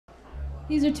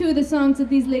These are two of the songs that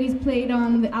these ladies played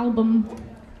on the album.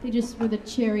 They just were the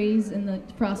cherries and the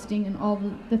frosting and all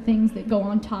the things that go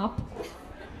on top.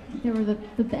 They were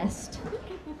the best.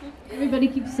 Everybody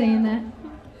keeps saying that.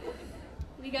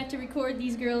 We got to record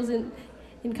these girls in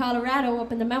Colorado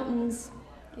up in the mountains.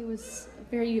 It was a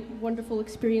very wonderful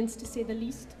experience, to say the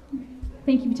least.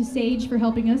 Thank you to Sage for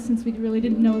helping us, since we really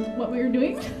didn't know what we were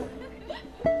doing.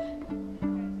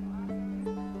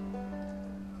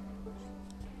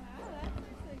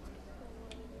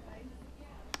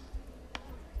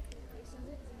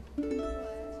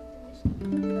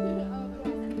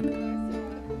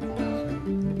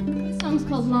 This song's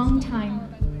called Long Time.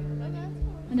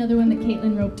 Another one that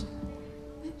Caitlin wrote.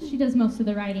 She does most of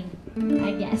the writing,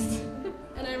 I guess.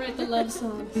 And I write the love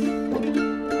songs.